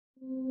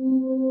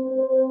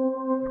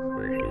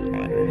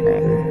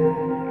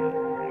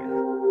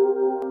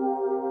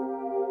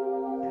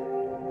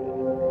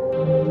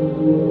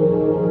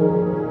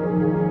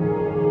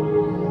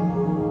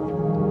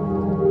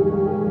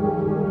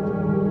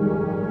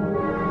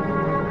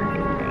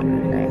Well,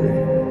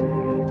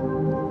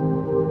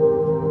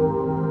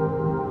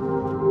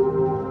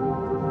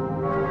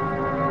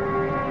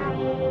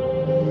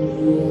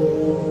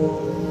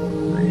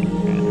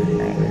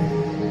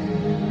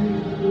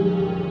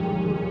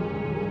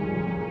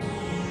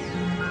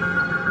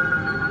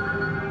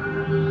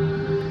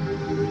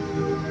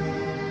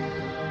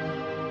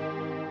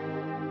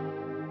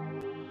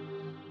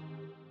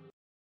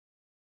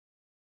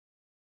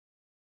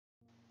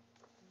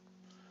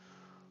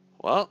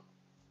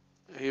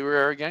 here we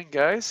are again,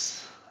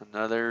 guys.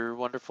 Another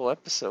wonderful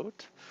episode.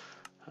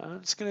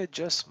 I'm just gonna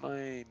adjust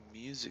my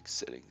music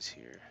settings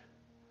here.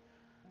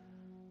 I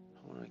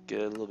want to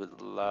get a little bit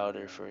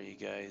louder for you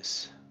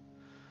guys.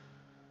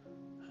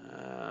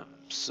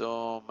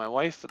 So my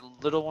wife and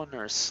little one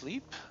are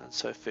asleep, and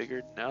so I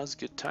figured now's a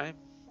good time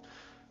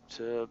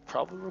to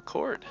probably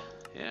record.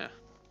 Yeah.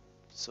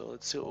 So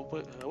let's see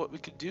what we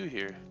can do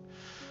here.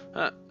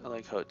 I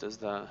like how it does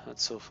that.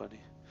 That's so funny.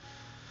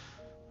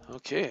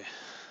 Okay.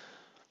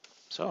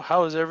 So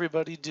how is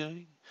everybody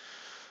doing?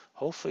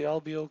 Hopefully I'll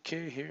be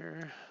okay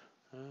here.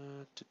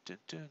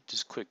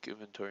 Just quick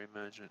inventory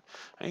management.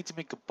 I need to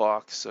make a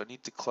box, so I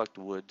need to collect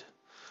wood.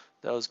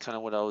 That was kind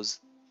of what I was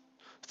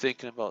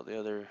thinking about the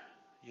other,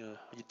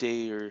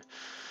 day or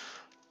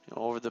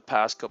over the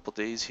past couple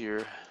days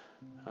here.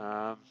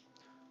 I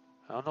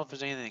don't know if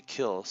there's anything to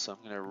kill, so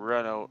I'm gonna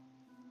run out.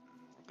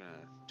 I'm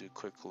gonna do a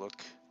quick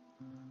look.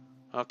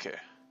 Okay.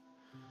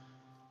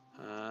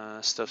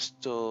 Stuff's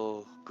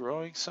still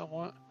growing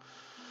somewhat.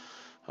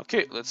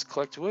 Okay, let's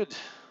collect wood.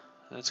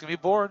 It's gonna be a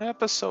boring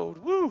episode.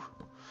 Woo!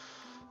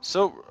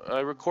 So I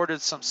recorded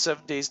some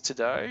 7 Days to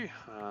Die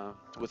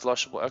with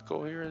Lushable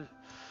Echo here,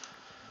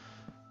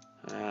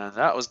 and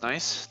that was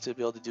nice to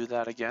be able to do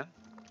that again.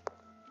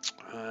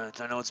 I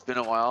know it's been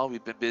a while.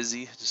 We've been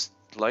busy, just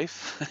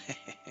life.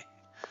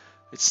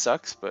 It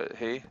sucks, but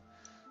hey,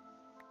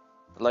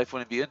 life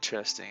wouldn't be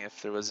interesting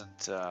if there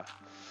wasn't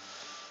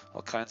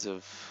all kinds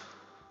of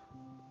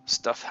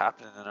stuff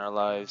happening in our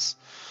lives.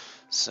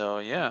 So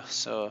yeah,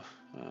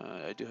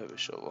 I do have a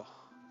shovel.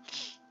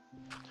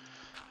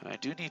 I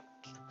do need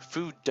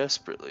food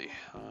desperately.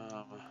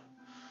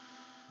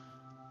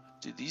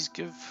 Do these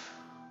give?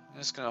 I'm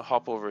just gonna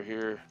hop over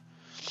here.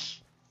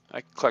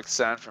 I can collect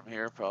sand from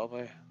here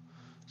probably.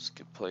 It's a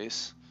good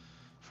place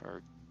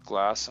for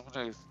glass. I'm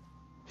gonna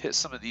hit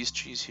some of these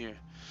trees here.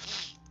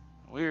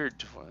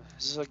 Weird.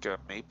 Is this like a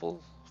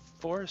maple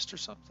forest or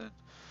something?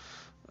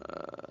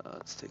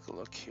 Let's take a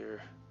look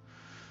here.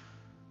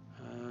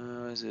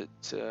 Is it?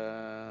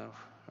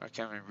 I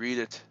can't even read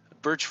it.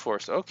 Birch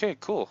forest. Okay,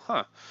 cool.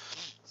 Huh.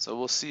 So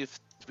we'll see if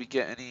we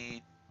get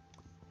any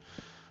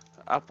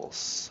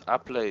apples.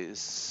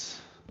 Apples.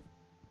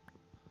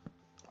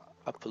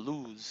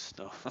 Appaloos.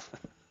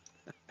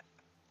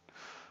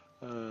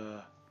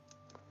 No.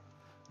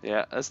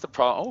 Yeah, that's the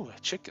problem. Oh,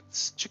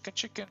 chickens.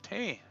 Chicken.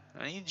 Hey,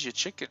 I need your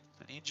chicken.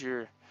 I need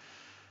your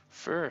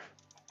fur.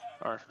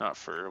 Or not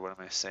fur, what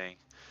am I saying?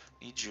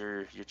 I need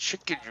your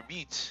chicken, your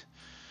meat.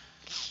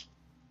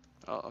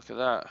 Oh, look at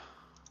that.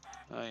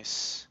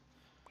 Nice.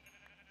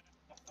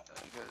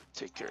 I gotta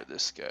take care of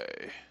this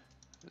guy.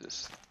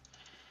 This.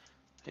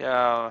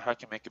 Yeah, I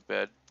can make a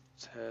bed.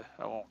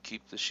 I won't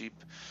keep the sheep.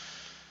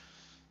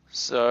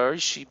 Sorry,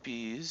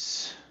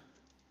 sheepies.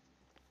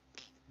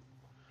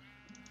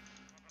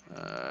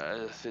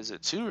 Is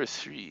it 2 or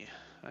 3?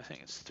 I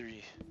think it's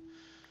 3.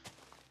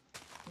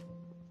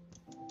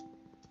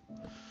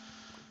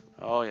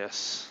 Oh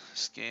yes,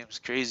 this game's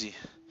crazy.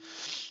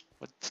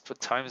 What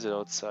time is it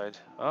outside?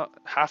 Oh,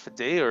 half a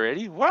day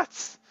already?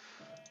 What?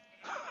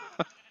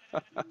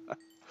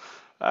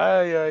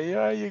 Ay, ay,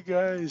 ay, you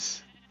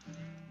guys.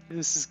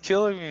 This is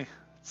killing me.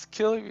 It's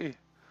killing me.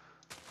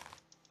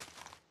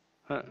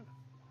 Huh.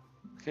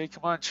 Okay,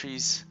 come on,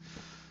 trees.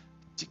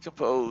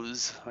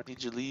 Decompose. I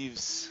need your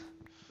leaves.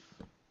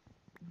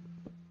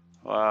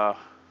 Wow.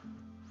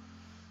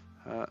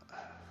 I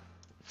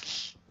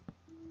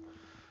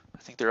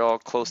think they're all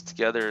close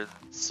together,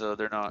 so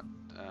they're not.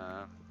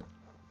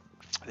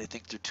 They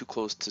think they're too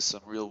close to some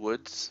real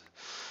wood.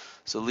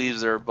 So leaves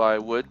that are by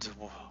wood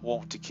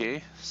won't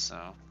decay.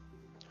 So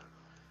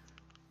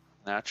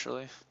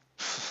naturally,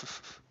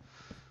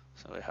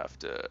 so I have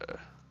to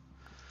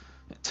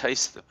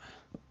entice them.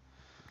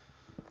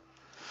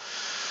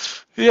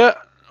 Yeah,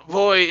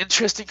 boy,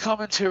 interesting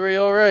commentary.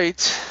 All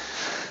right.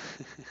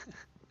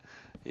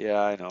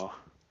 Yeah, I know.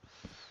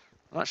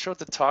 I'm not sure what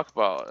to talk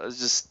about. It's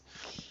just,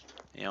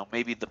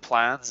 maybe the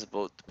plans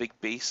about the big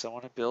base I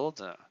want to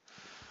build. I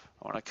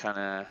want to kind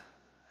of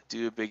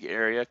do a big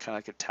area, kind of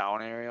like a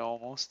town area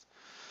almost.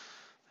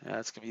 Yeah,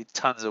 it's gonna be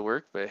tons of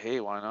work, but hey,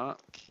 why not?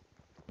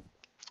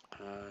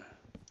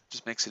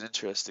 Just makes it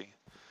interesting.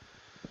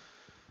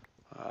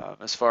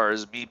 As far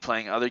as me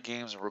playing other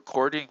games and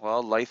recording,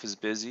 well, life is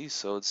busy,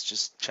 so it's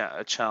just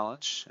a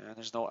challenge, and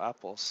there's no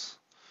apples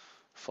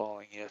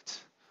falling yet.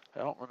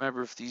 I don't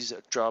remember if these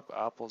drop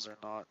apples or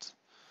not.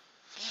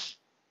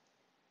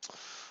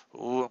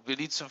 Oh, I'm gonna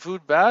need some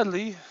food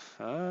badly.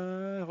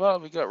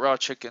 Well, we got raw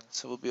chicken,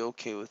 so we'll be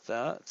okay with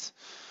that.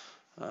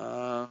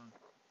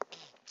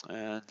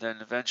 And then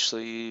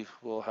eventually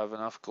we'll have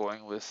enough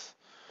going with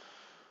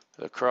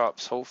the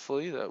crops,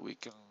 hopefully, that we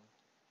can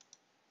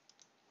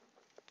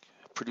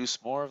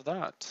produce more of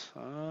that.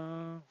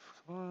 Come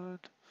on.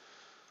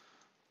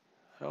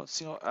 I don't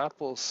see no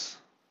apples.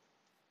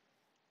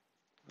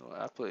 No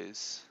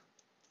apples.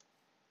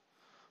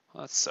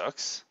 Well, that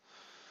sucks.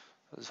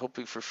 I was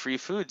hoping for free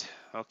food.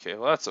 Okay,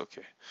 well that's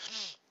okay.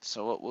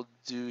 So what we'll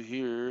do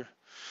here,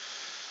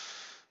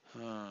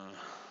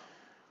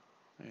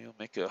 maybe we'll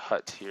make a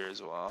hut here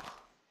as well,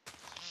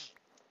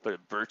 but a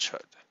birch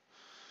hut.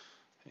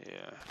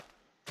 Yeah,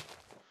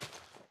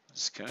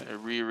 just kind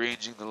of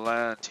rearranging the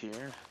land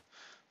here.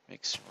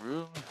 Make some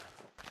room.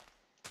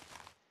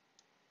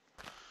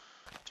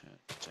 Dun,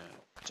 dun,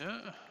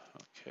 dun.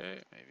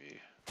 Okay, maybe.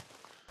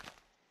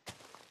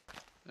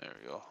 There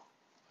we go.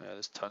 Yeah,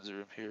 there's tons of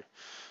room here.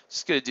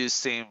 Just gonna do the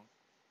same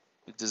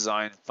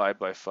design, 5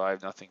 by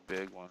 5, nothing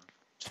big. 1,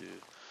 2,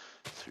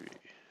 3,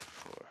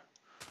 4.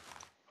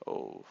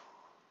 Oh.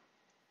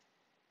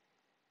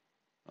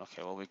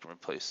 Okay, well we can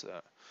replace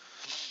that.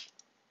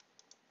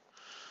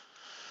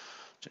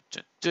 Dun,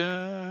 dun,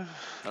 dun.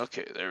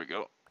 Okay, there we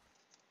go.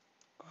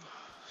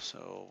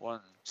 So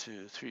 1,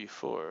 2, 3,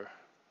 4,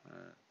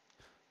 and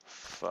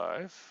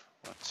 5.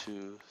 1,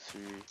 2,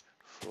 3,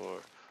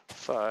 4,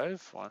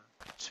 5. 1,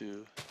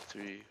 2,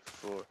 3,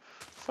 4,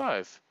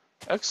 5.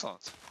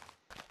 Excellent.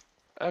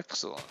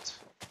 Excellent.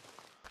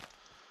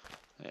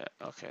 Yeah,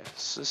 okay,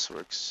 so this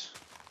works.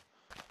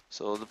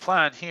 So the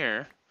plan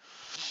here,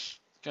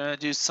 gonna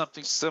do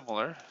something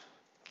similar,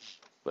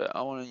 but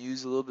I want to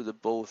use a little bit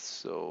of both.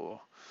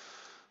 So,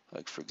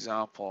 like for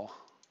example,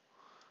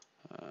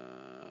 I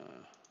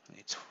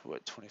need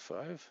what,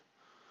 25?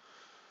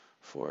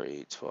 4,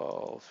 8,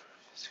 12,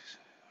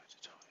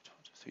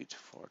 3,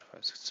 4,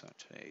 5, 6, 7,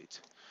 8.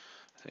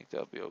 I think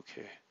that'll be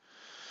okay.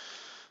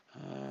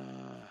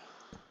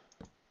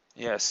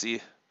 Yeah,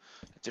 see,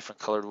 different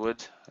colored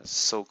wood. That's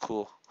so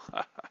cool.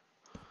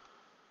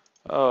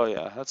 Oh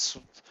yeah,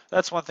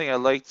 that's one thing I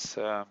liked.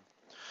 I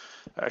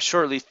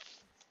shortly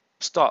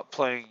stopped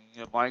playing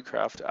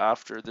Minecraft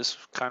after this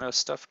kind of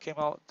stuff came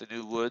out, the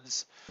new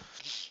woods.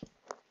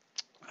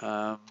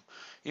 Um,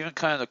 Even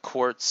kind of the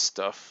quartz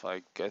stuff.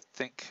 Like I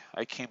think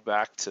I came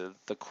back to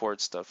the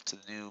quartz stuff, to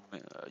the new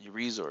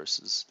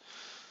resources.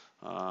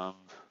 Um,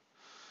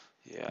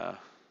 yeah,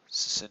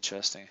 it's just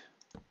interesting.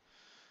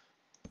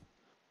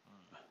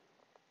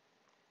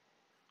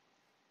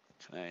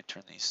 Can I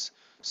turn these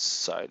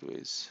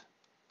sideways?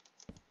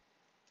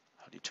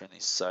 How do you turn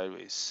these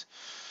sideways?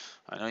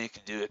 I know you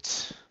can do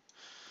it.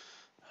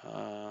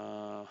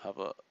 How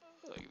about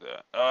like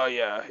that? Oh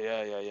yeah,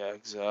 yeah,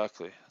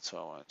 exactly. That's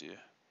what I want to do.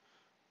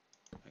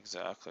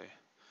 Exactly.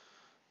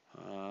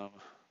 Um,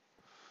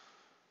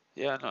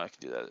 yeah, no, I can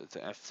do that.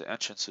 The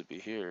entrance would be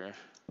here.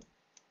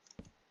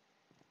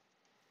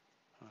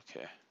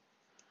 Okay.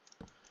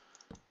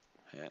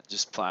 Yeah,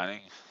 just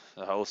planning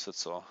the house,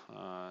 that's all.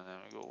 And then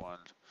we go 1,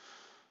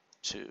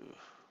 2,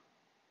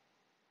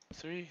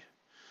 3.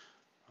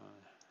 1,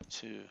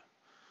 2,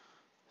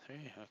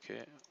 3.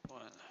 Okay.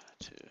 1,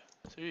 2,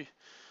 3.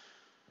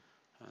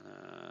 And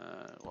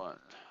then 1,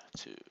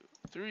 2,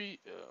 3.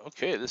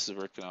 Okay, this is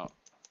working out.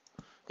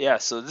 Yeah,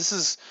 so this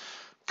is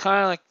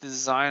kind of like the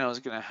design I was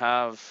gonna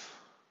have.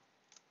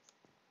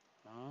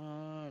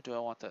 Do I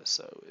want that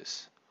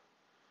sideways?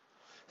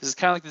 This is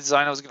kind of like the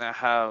design I was gonna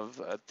have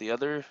at the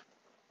other,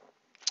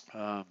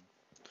 like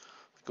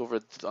over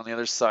on the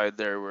other side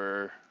there,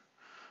 where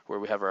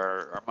we have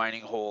our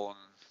mining hole and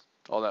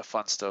all that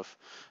fun stuff.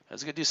 I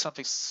was gonna do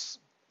something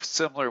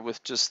similar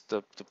with just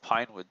the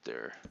pine wood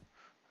there,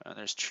 and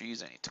there's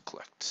trees I need to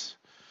collect.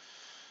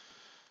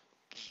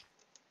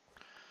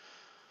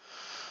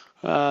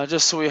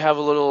 Just so we have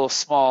a little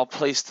small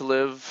place to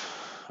live.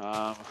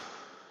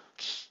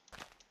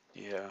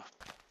 Yeah,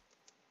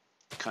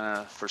 kind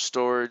of for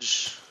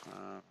storage,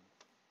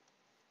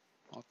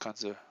 all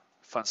kinds of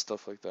fun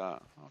stuff like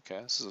that. Okay,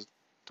 this is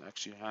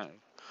actually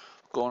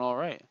going all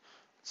right.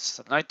 It's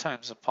the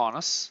nighttime's upon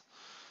us.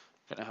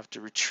 Gonna have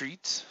to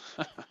retreat.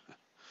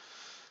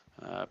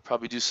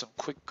 Probably do some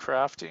quick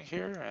crafting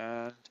here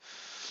and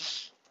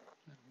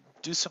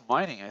do some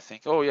mining, I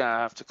think. Oh yeah, I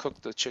have to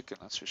cook the chicken,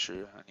 that's for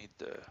sure. I need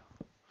the...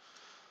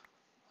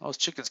 Those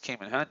chickens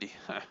came in handy.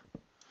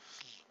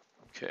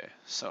 Okay,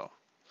 so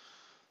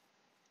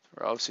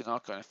we're obviously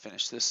not going to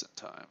finish this in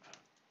time.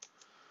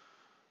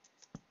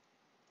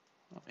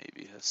 Well,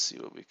 maybe, let's see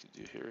what we can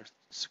do here.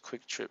 It's a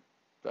quick trip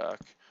back.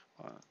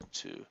 1,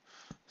 2,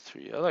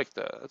 3. I like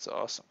that, that's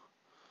awesome.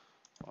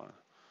 1,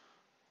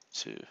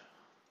 2,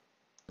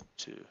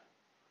 2,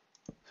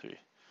 3.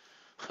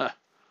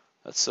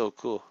 That's so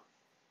cool.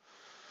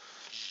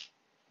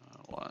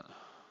 1,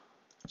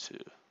 2.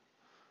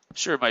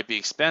 Sure, it might be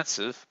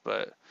expensive,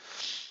 but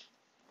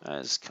that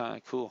is kind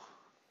of cool.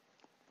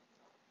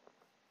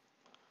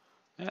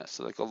 Yeah,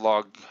 so like a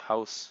log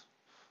house.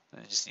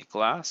 And you just need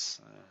glass,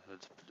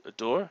 a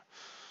door.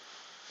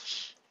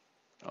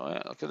 Oh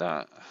yeah, look at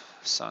that.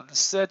 Sun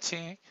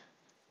setting.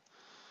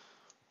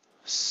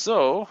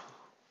 So,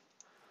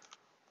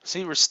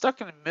 See, we're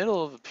stuck in the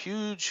middle of a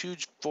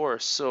huge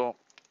forest, so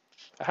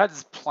I had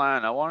this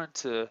plan. I wanted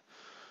to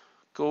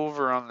go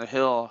over on the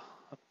hill.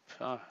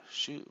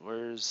 Shoot,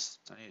 where's...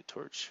 I need a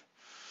torch.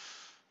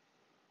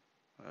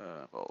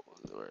 Oh,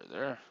 right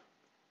there.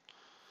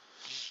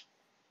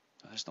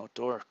 There's no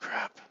door.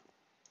 Crap.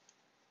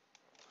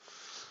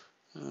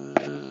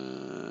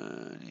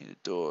 I need a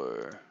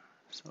door.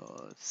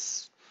 So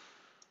let's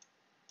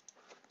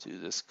do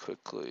this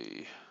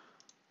quickly.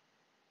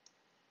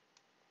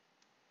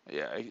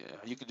 Yeah,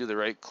 you can do the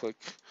right click.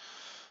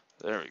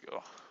 There we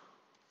go.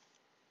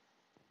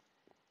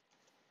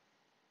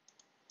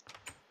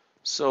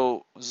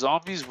 So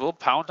zombies will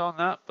pound on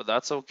that, but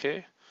that's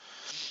okay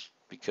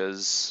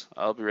because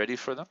I'll be ready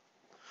for them.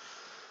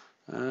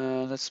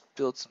 Let's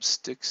build some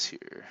sticks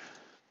here.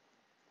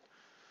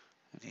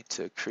 I need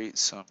to create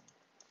some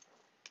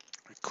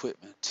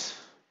equipment.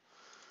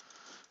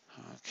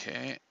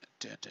 Okay.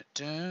 I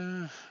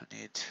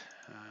need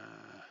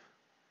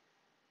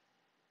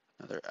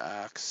another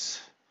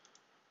axe.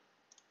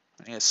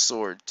 I need a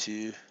sword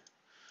too.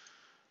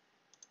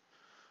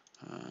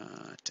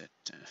 I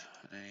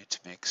need to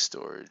make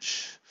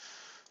storage.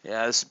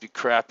 Yeah, this would be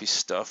crappy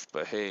stuff,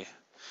 but hey,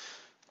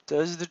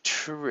 does the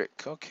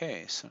trick.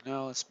 Okay, so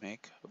now let's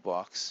make a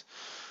box.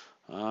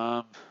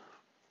 Let's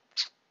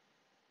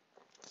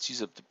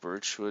use up the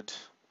birch wood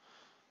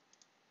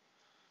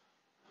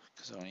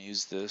because I want to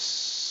use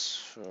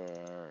this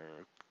for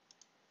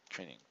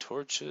creating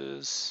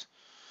torches.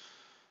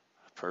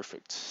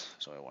 Perfect.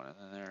 So I want it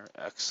in there.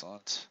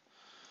 Excellent.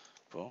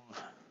 Boom.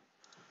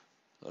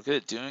 Look at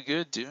it, doing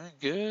good, doing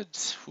good.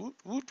 Woot,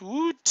 woot,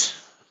 woot.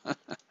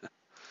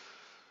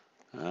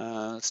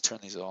 Let's turn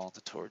these all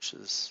into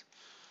torches.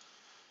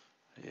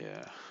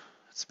 Yeah,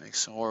 let's make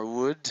some more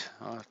wood.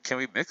 Can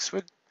we mix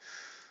wood?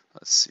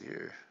 Let's see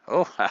here.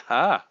 Oh,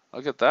 haha,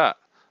 look at that.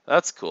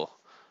 That's cool.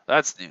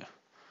 That's new.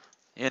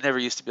 You never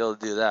used to be able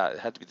to do that. It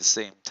had to be the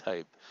same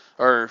type.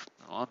 Or,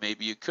 well,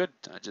 maybe you could.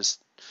 I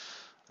just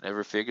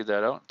never figured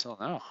that out until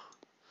now.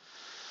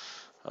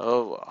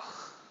 Oh, well.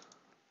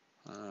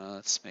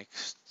 Let's make,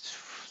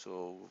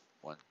 so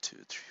 1, 2,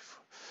 3,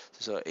 4.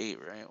 So 8,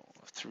 right?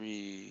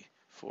 3,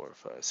 4,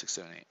 5, 6,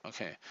 7, 8.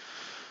 Okay.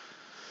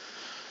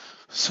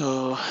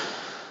 So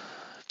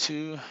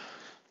 2,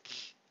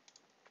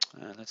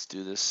 and let's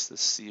do this.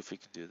 Let's see if we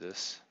can do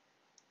this.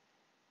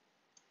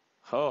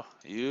 Oh,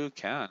 you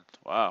can.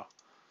 Wow.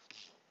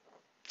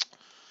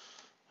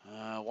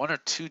 1 or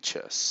 2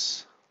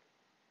 chests.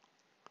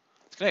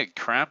 It's gonna get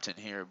cramped in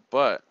here,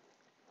 but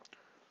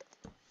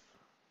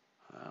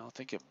I don't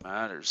think it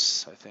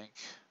matters. I think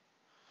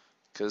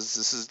because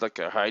this is like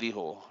a hidey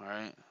hole,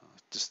 right?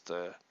 Just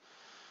a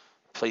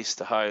place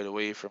to hide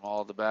away from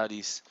all the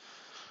baddies.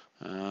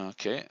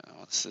 Okay,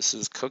 once this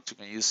is cooked,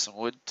 we're gonna use some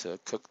wood to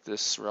cook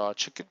this raw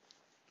chicken.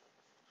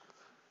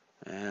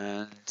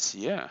 And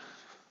yeah,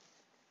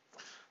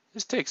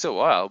 this takes a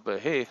while, but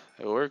hey,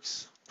 it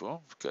works. Boom,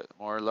 got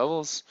more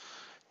levels.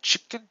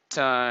 Chicken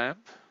time.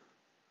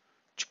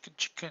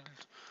 Chicken.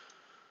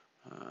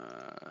 Let's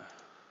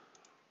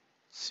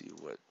see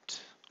what.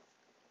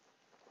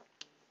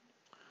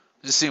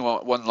 Just seeing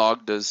what one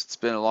log does. It's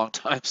been a long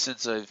time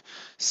since I've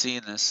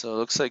seen this, so it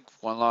looks like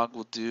one log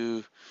will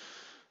do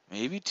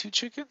maybe 2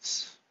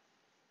 chickens.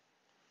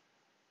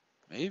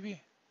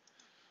 Maybe.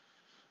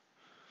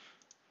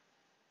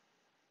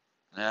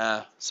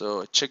 Nah,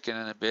 so a chicken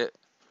and a bit.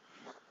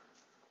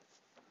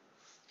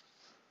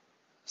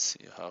 Let's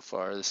see how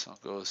far this one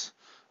goes.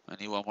 I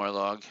need 1 more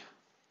log.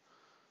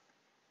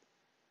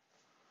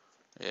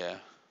 Yeah.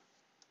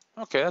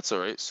 Okay, that's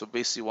alright. So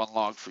basically 1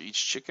 log for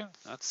each chicken.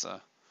 That's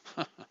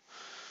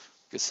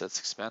guess that's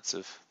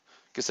expensive.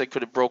 Guess I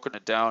could have broken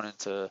it down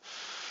into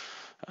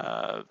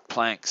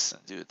planks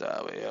and do it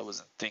that way. I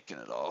wasn't thinking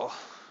at all.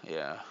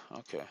 Yeah,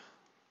 okay.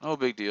 No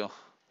big deal.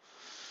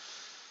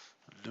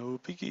 No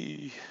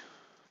biggie.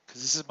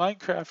 Because this is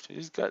Minecraft.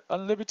 It's got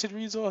unlimited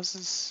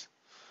resources.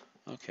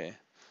 Okay,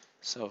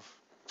 so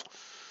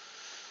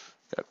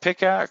got a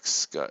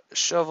pickaxe, got a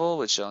shovel,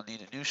 which I'll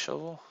need a new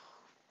shovel.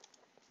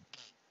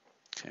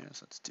 Okay,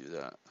 so let's do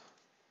that.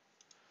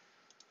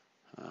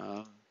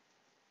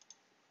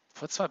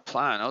 What's my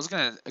plan? I was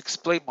gonna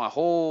explain my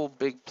whole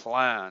big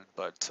plan,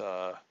 but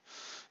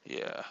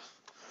yeah.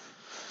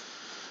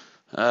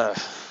 Uh,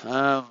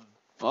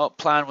 well,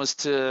 plan was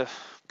to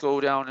go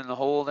down in the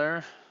hole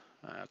there,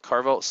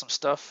 carve out some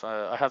stuff.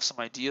 I have some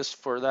ideas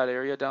for that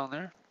area down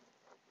there.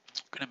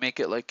 I'm gonna make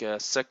it like a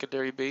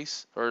secondary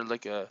base or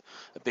like a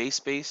base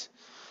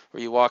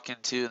where you walk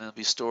into and there'll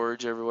be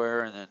storage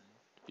everywhere, and then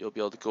you'll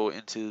be able to go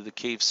into the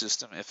cave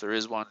system if there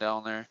is one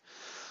down there,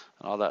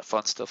 and all that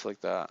fun stuff like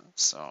that.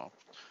 So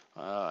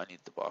I need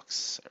the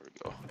box. There we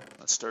go.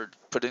 Let's start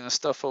putting the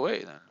stuff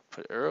away then.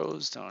 Put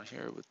arrows down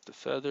here with the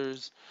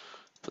feathers.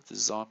 Put the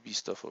zombie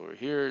stuff over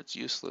here. It's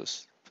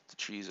useless. Put the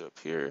trees up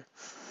here.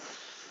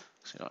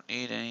 So you don't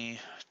need any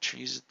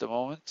trees at the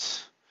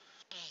moment.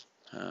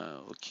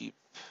 We'll keep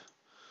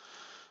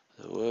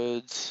the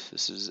wood.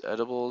 This is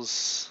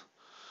edibles.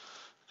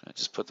 I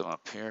just put them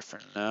up here for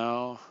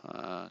now.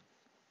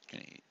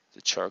 Gonna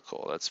the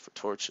charcoal. That's for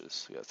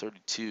torches. We got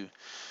 32.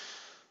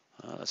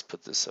 Let's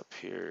put this up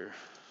here.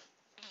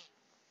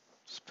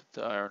 Let's put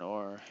the iron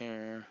ore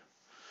here.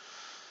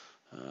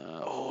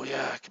 Oh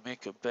yeah, I can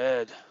make a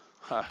bed.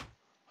 Huh.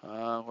 Where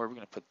are we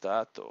gonna put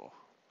that though?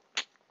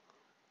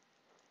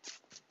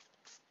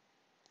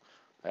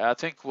 I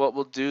think what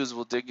we'll do is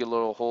we'll dig a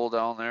little hole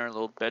down there, a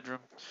little bedroom,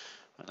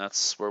 and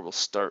that's where we'll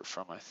start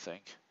from, I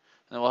think.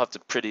 And then we'll have to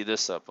pretty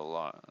this up a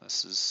lot.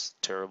 This is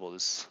terrible,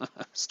 this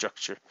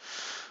structure.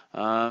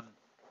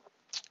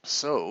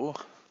 So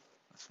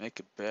let's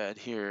make a bed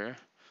here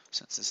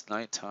since it's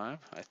nighttime.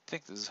 I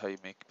think this is how you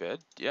make a bed.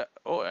 Yeah.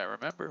 Oh, I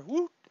remember.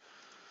 Woo.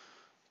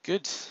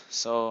 Good.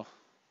 So,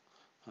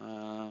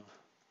 oh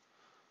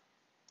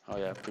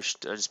yeah,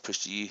 I just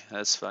pushed E.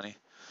 That's funny.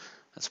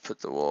 Let's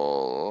put the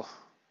wool.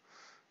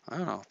 I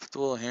don't know. Put the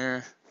wool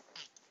here.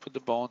 Put the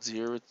bones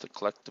here with the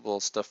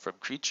collectible stuff from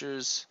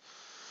creatures.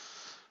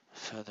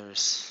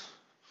 Feathers.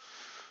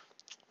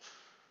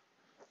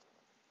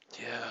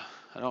 Yeah,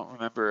 I don't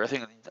remember. I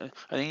think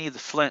I need the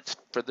flint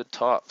for the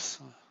tops.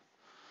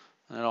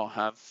 I don't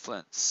have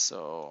flint,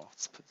 so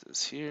let's put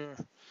this here.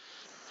 I'm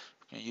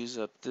gonna use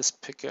up this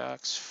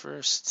pickaxe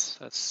first.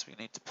 We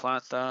need to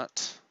plant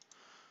that.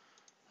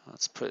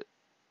 Let's put.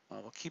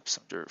 Well, we'll keep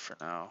some dirt for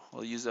now.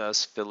 We'll use that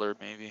as filler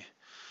maybe.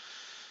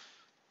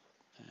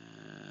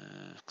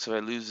 So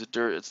if I lose the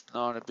dirt, it's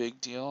not a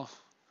big deal.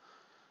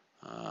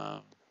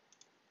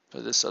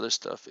 But this other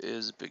stuff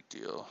is a big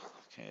deal.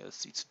 Okay,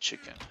 let's eat some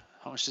chicken.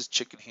 How much does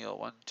chicken heal?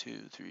 1,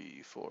 2,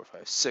 3, 4,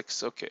 5,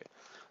 6. Okay,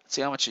 let's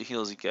see how much it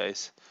heals you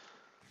guys.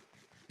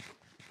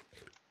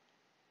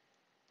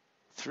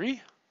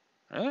 3?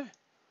 Really?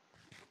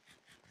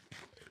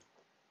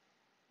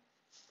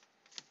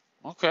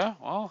 Okay,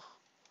 well,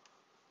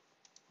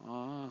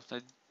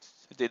 did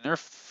they nerf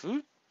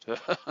food?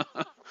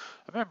 I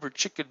remember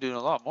chicken doing a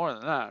lot more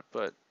than that,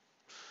 but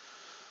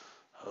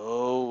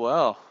oh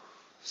well.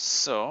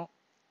 So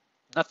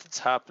nothing's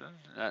happening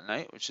at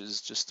night, which is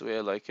just the way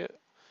I like it.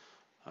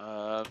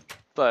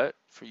 But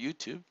for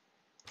YouTube,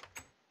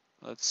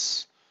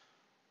 let's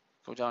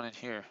go down in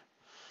here.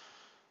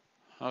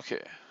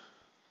 Okay,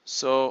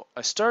 so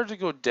I started to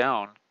go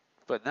down,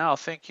 but now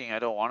thinking I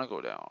don't want to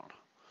go down.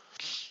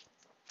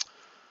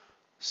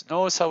 So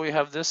notice how we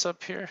have this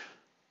up here?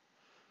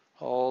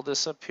 All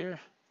this up here?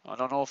 I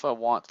don't know if I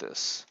want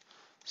this.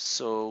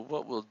 So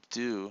what we'll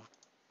do,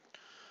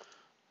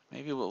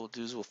 maybe what we'll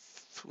do is we'll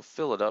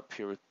fill it up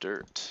here with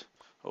dirt.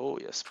 Oh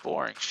yes,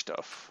 boring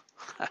stuff.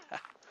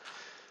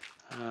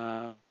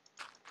 Oh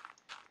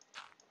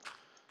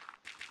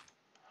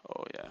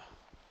yeah,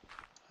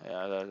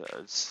 yeah.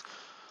 That's.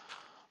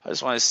 I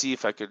just want to see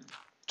if I could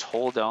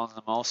hold down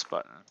the mouse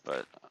button,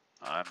 but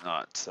I'm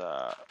not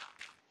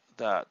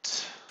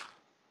that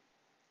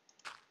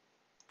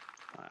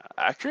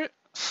accurate.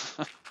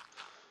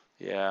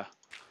 Yeah,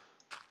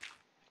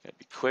 gotta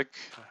be quick.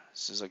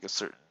 It's just like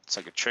it's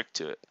like a trick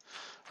to it.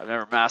 I've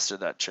never mastered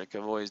that trick.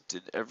 I've always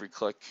did every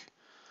click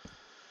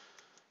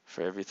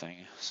for everything.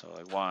 So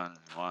like 1,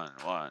 1,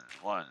 1,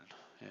 1.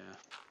 Yeah,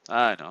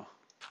 I know.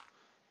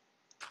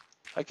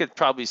 I could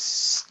probably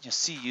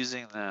see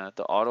using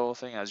the auto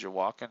thing as you're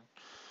walking.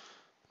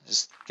 It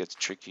just gets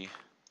tricky.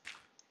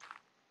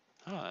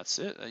 Oh, that's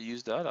it. I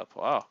used that up.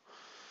 Wow.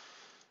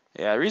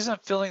 Yeah, the reason I'm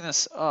filling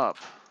this up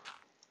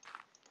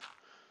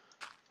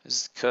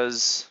is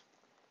because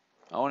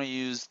I want to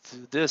use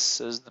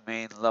this as the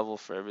main level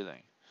for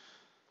everything.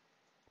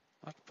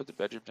 I can put the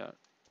bedroom down.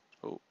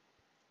 Oh.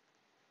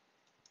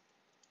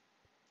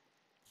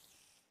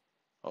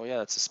 Oh yeah,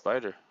 that's a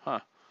spider. Huh.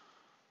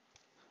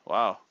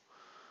 Wow.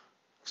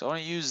 So I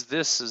want to use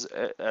this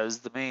as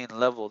the main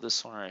level,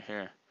 this one right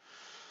here,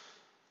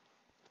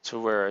 to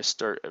where I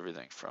start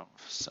everything from.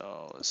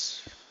 So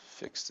let's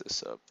fix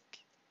this up.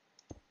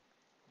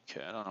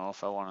 Okay, I don't know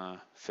if I want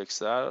to fix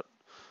that.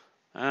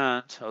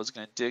 And I was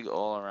going to dig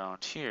all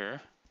around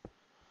here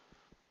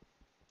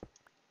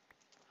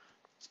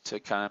to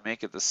kind of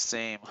make it the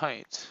same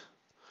height.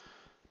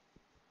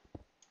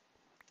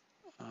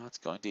 It's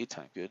going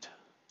daytime good.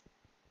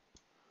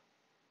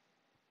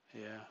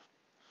 Yeah.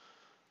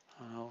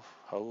 I don't know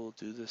how we'll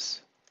do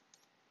this.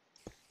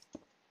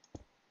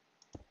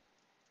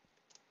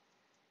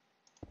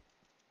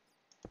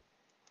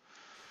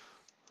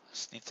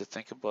 Just need to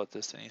think about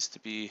this. There needs to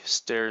be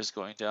stairs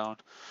going down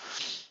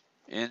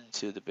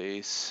into the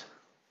base.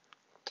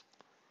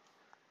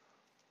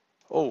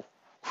 Oh,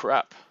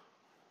 crap.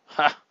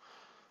 Ha!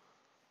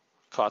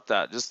 Caught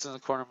that just in the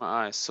corner of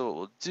my eye. So what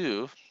we'll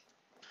do,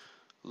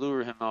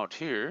 lure him out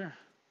here.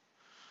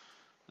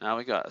 Now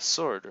we got a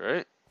sword,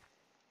 right?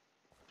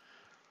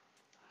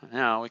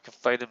 Now we can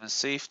fight him in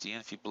safety, and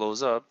if he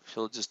blows up,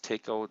 he'll just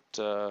take out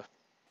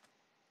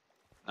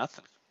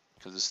nothing,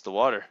 because it's the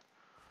water.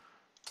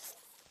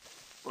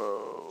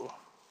 Whoa.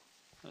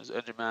 There's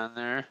Enderman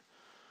there.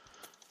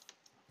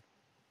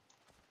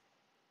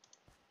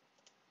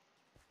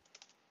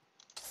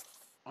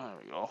 There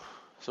we go.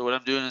 So what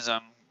I'm doing is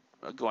I'm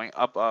going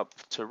up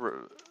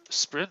to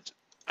sprint,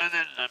 and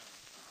then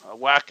I'm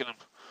whacking him.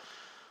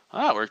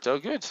 Ah, that worked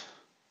out good.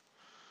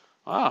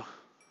 Wow.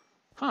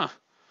 Huh.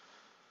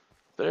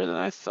 Better than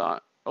I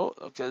thought. Oh,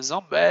 okay.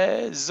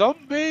 Zombie.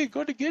 Zombie.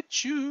 Gonna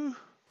get you.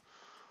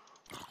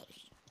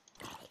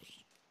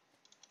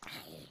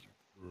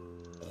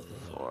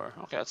 4.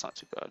 Okay, that's not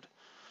too bad.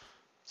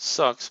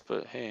 Sucks,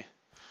 but hey.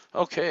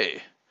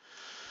 Okay.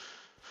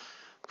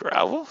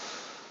 Gravel?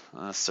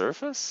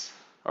 Surface?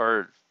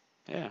 Or,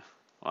 yeah.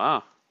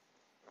 Wow.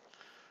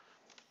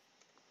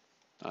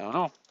 I don't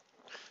know.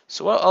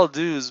 So what I'll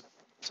do is,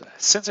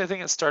 since I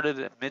think it started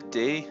at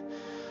midday,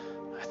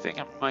 I think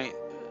I might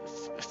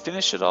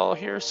finish it all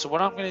here. So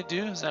what I'm going to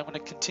do is I'm going to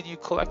continue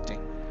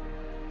collecting.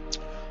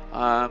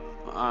 I'm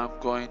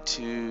going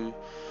to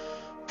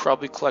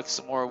probably collect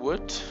some more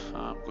wood.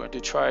 I'm going to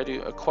try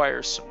to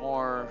acquire some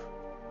more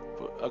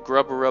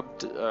grub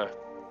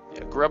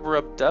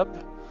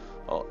dub.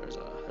 Oh,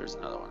 there's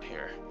another one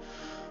here.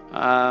 So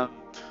I'm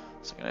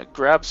gonna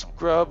grab some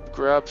grub,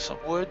 grab some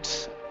wood,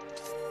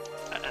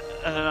 and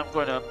then I'm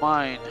going to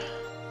mine.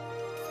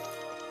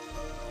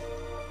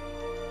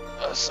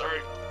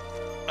 Sorry.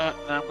 And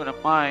then I'm going to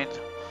mine.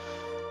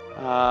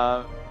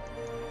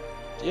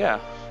 Yeah.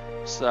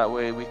 So that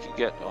way we can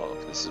get. Oh,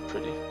 look, this is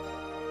pretty.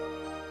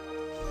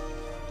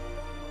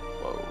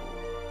 Whoa.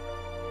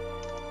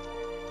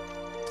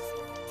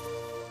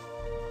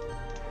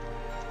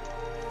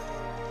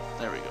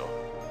 There we go.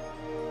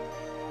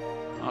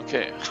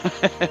 Okay.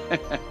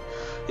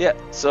 Yeah,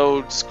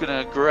 so just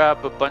gonna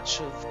grab a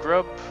bunch of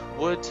grub,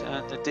 wood,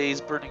 and the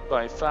day's burning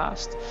by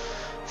fast.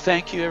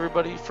 Thank you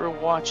everybody for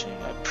watching.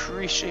 I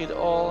appreciate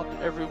all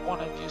and every one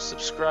of you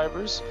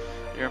subscribers.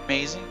 You're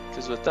amazing,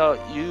 because without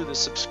you, the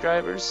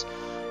subscribers,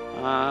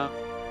 I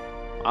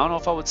don't know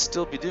if I would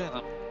still be doing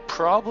them.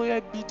 Probably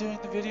I'd be doing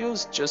the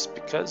videos just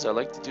because I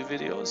like to do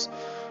videos.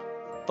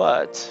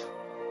 But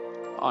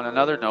on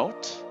another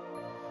note,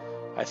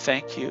 I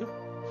thank you.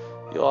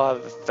 You all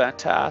have a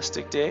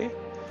fantastic day.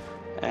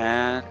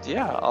 And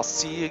yeah, I'll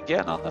see you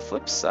again on the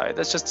flip side.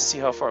 That's just to see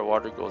how far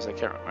water goes. I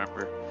can't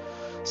remember.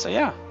 So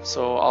yeah,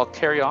 so I'll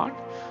carry on.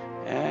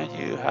 And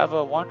you have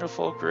a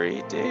wonderful,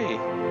 great day.